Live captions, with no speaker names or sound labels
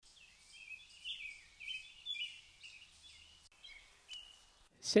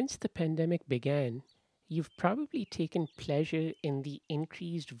Since the pandemic began, you've probably taken pleasure in the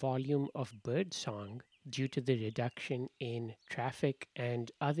increased volume of birdsong due to the reduction in traffic and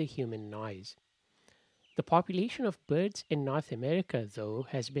other human noise. The population of birds in North America, though,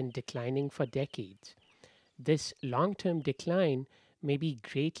 has been declining for decades. This long term decline may be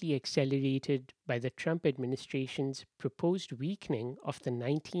greatly accelerated by the Trump administration's proposed weakening of the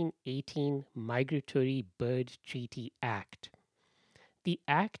 1918 Migratory Bird Treaty Act. The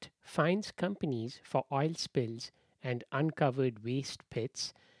act fines companies for oil spills and uncovered waste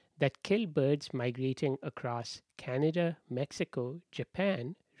pits that kill birds migrating across Canada, Mexico,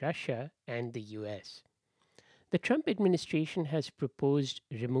 Japan, Russia, and the US. The Trump administration has proposed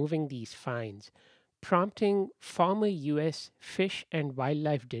removing these fines, prompting former US fish and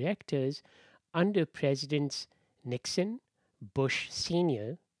wildlife directors under Presidents Nixon, Bush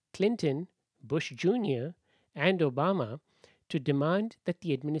Sr., Clinton, Bush Jr., and Obama to demand that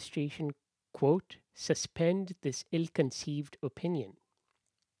the administration, quote, suspend this ill conceived opinion.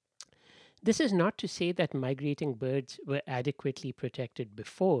 This is not to say that migrating birds were adequately protected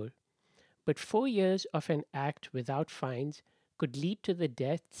before, but 4 years of an act without fines could lead to the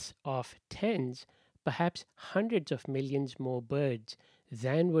deaths of tens, perhaps hundreds of millions more birds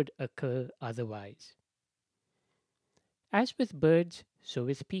than would occur otherwise. As with birds, so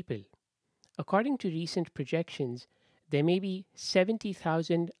with people. According to recent projections, there may be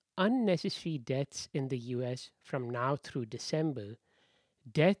 70,000 unnecessary deaths in the US from now through December,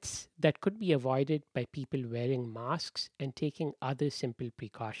 deaths that could be avoided by people wearing masks and taking other simple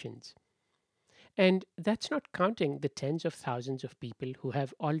precautions. And that's not counting the tens of thousands of people who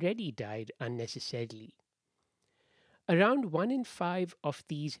have already died unnecessarily. Around 1 in 5 of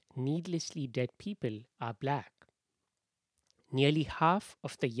these needlessly dead people are black. Nearly half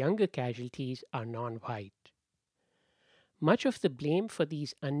of the younger casualties are non white. Much of the blame for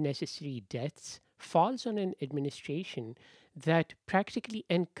these unnecessary deaths falls on an administration that practically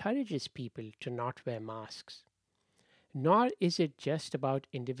encourages people to not wear masks. Nor is it just about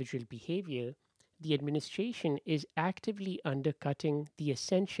individual behavior. The administration is actively undercutting the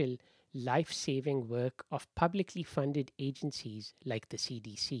essential life saving work of publicly funded agencies like the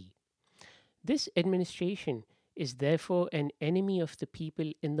CDC. This administration is therefore an enemy of the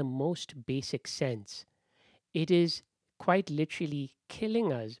people in the most basic sense. It is quite literally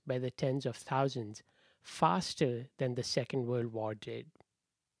killing us by the tens of thousands faster than the Second World War did.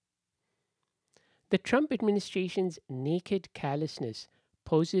 The Trump administration's naked callousness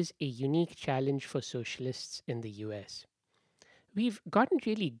poses a unique challenge for socialists in the US. We've gotten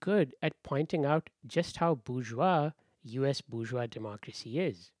really good at pointing out just how bourgeois US bourgeois democracy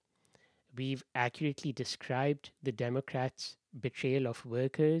is. We've accurately described the Democrats' betrayal of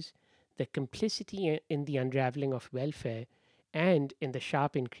workers, the complicity in the unraveling of welfare, and in the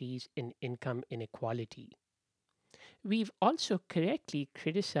sharp increase in income inequality. We've also correctly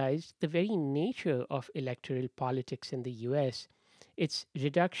criticized the very nature of electoral politics in the US, its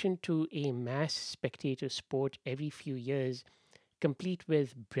reduction to a mass spectator sport every few years, complete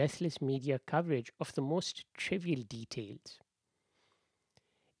with breathless media coverage of the most trivial details.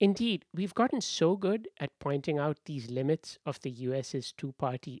 Indeed, we've gotten so good at pointing out these limits of the US's two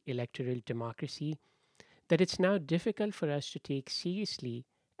party electoral democracy that it's now difficult for us to take seriously,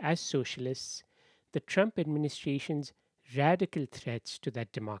 as socialists, the Trump administration's radical threats to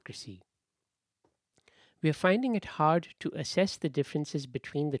that democracy. We are finding it hard to assess the differences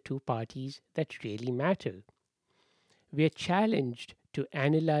between the two parties that really matter. We are challenged to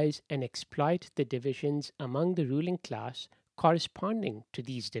analyze and exploit the divisions among the ruling class corresponding to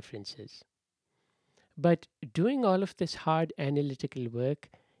these differences. But doing all of this hard analytical work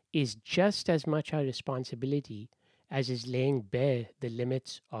is just as much our responsibility as is laying bare the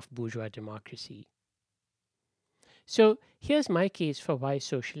limits of bourgeois democracy. So here's my case for why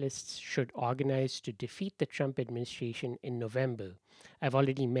socialists should organize to defeat the Trump administration in November. I've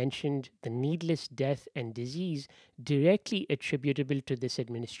already mentioned the needless death and disease directly attributable to this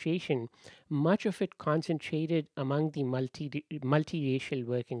administration, much of it concentrated among the multiracial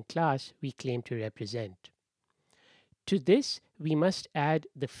working class we claim to represent. To this, we must add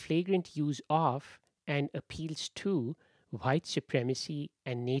the flagrant use of and appeals to white supremacy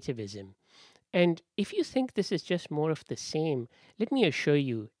and nativism. And if you think this is just more of the same, let me assure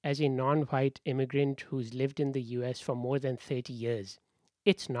you, as a non white immigrant who's lived in the US for more than 30 years,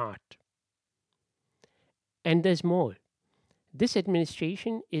 it's not. And there's more. This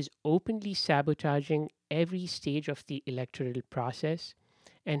administration is openly sabotaging every stage of the electoral process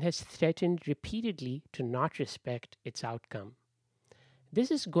and has threatened repeatedly to not respect its outcome. This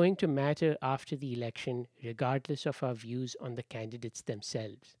is going to matter after the election, regardless of our views on the candidates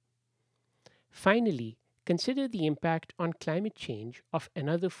themselves. Finally, consider the impact on climate change of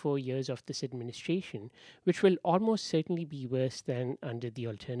another 4 years of this administration, which will almost certainly be worse than under the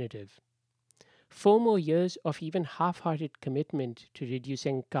alternative. 4 more years of even half hearted commitment to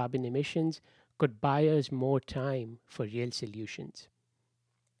reducing carbon emissions could buy us more time for real solutions.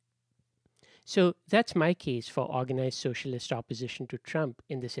 So that's my case for organized socialist opposition to Trump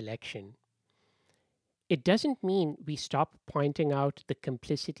in this election. It doesn't mean we stop pointing out the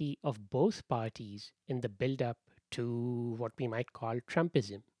complicity of both parties in the build up to what we might call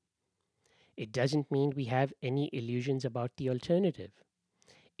Trumpism. It doesn't mean we have any illusions about the alternative.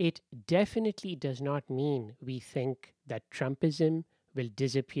 It definitely does not mean we think that Trumpism will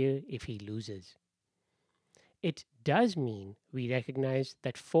disappear if he loses. It does mean we recognize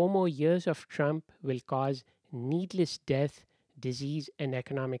that 4 more years of Trump will cause needless death, disease, and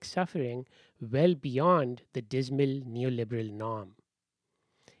economic suffering well beyond the dismal neoliberal norm.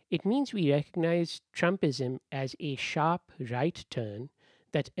 It means we recognize Trumpism as a sharp right turn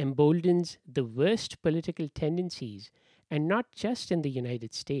that emboldens the worst political tendencies, and not just in the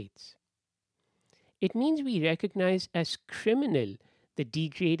United States. It means we recognize as criminal the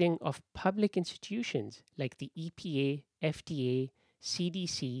degrading of public institutions like the EPA, FDA,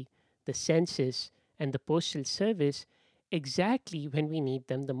 CDC, the Census, and the Postal Service exactly when we need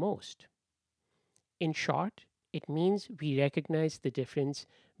them the most. In short, it means we recognize the difference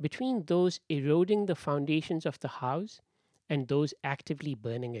between those eroding the foundations of the house and those actively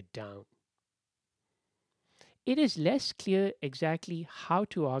burning it down. It is less clear exactly how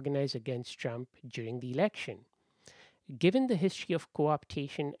to organize against Trump during the election. Given the history of co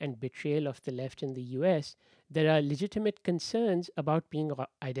optation and betrayal of the left in the US, there are legitimate concerns about being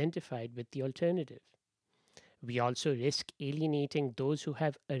identified with the alternative. We also risk alienating those who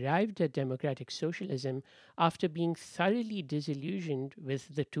have arrived at democratic socialism after being thoroughly disillusioned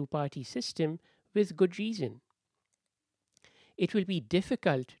with the two-party system with good reason. It will be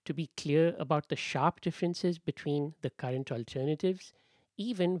difficult to be clear about the sharp differences between the current alternatives,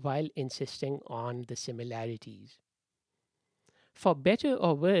 even while insisting on the similarities. For better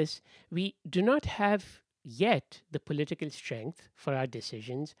or worse, we do not have yet the political strength for our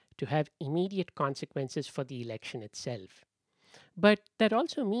decisions to have immediate consequences for the election itself. But that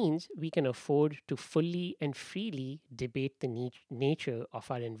also means we can afford to fully and freely debate the nature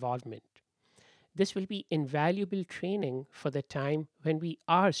of our involvement. This will be invaluable training for the time when we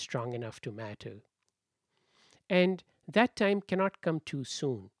are strong enough to matter. And that time cannot come too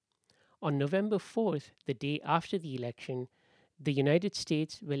soon. On November 4th, the day after the election, the United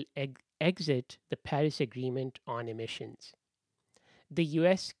States will exit the Paris Agreement on emissions. The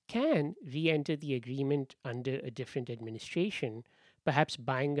US can re enter the agreement under a different administration, perhaps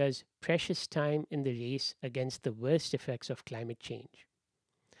buying us precious time in the race against the worst effects of climate change.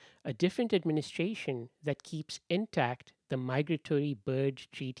 A different administration that keeps intact the Migratory Bird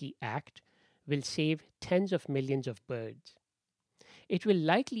Treaty Act will save tens of millions of birds. It will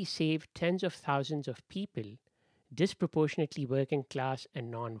likely save tens of thousands of people, disproportionately working class and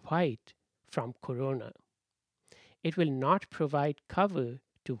non white, from corona. It will not provide cover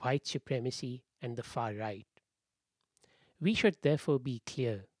to white supremacy and the far right. We should therefore be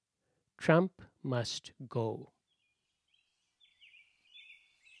clear: Trump must go.